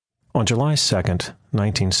On July 2nd,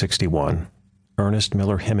 1961, Ernest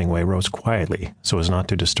Miller Hemingway rose quietly so as not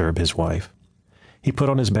to disturb his wife. He put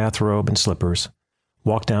on his bathrobe and slippers,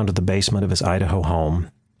 walked down to the basement of his Idaho home,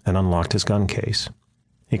 and unlocked his gun case.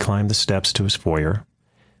 He climbed the steps to his foyer,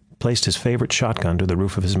 placed his favorite shotgun to the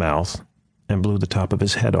roof of his mouth, and blew the top of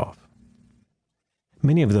his head off.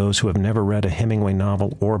 Many of those who have never read a Hemingway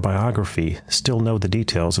novel or biography still know the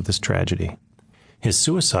details of this tragedy. His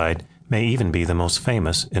suicide may even be the most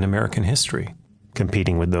famous in American history,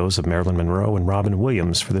 competing with those of Marilyn Monroe and Robin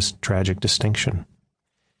Williams for this tragic distinction.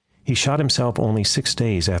 He shot himself only 6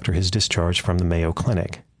 days after his discharge from the Mayo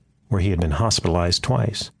Clinic, where he had been hospitalized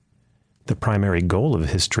twice. The primary goal of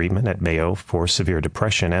his treatment at Mayo for severe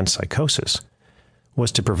depression and psychosis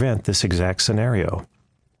was to prevent this exact scenario.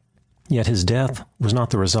 Yet his death was not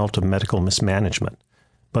the result of medical mismanagement,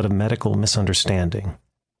 but of medical misunderstanding.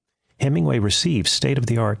 Hemingway received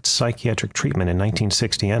state-of-the-art psychiatric treatment in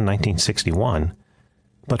 1960 and 1961,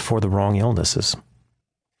 but for the wrong illnesses.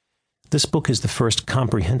 This book is the first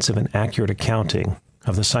comprehensive and accurate accounting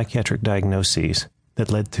of the psychiatric diagnoses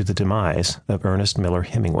that led to the demise of Ernest Miller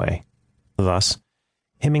Hemingway. Thus,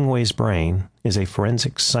 Hemingway's brain is a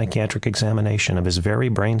forensic psychiatric examination of his very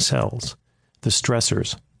brain cells, the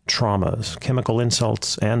stressors, traumas, chemical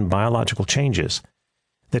insults, and biological changes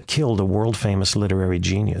that killed a world-famous literary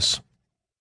genius.